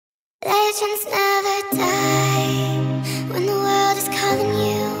Legends never die when the world is calling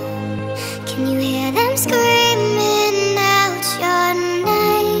you. Can you hear them screaming out your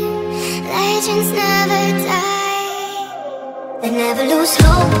name? Legends never die. They never lose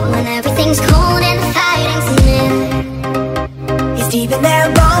hope when everything's cold and the fighting's near. It's deep in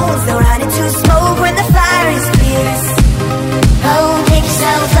their bones, they'll run into smoke when the fire is fierce. Oh, pick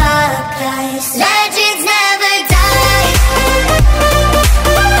yourself up, guys. Legends never die.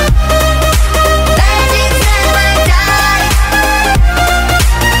 Legends never die.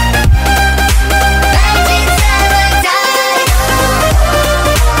 Legends never die.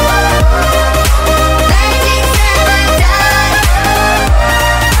 Legends never die.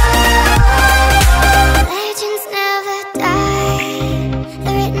 Legends never die.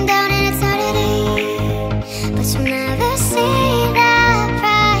 They're written down in eternity, but you'll never see the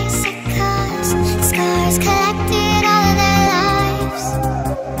price it cost. Scars collected all of their lives.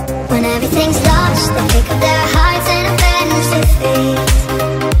 When everything's lost, they pick up their heart.